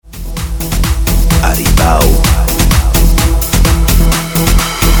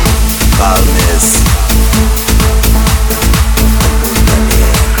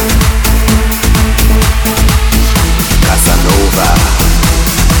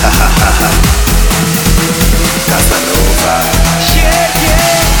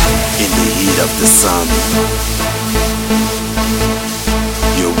the sun.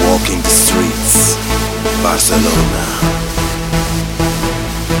 You're walking the streets, Barcelona.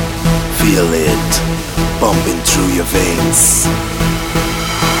 Feel it pumping through your veins.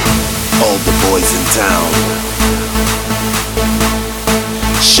 All the boys in town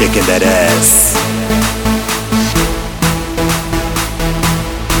shaking that ass.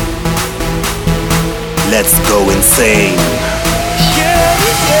 Let's go insane.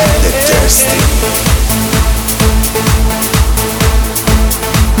 They're thirsty.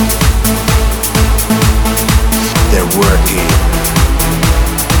 They're working.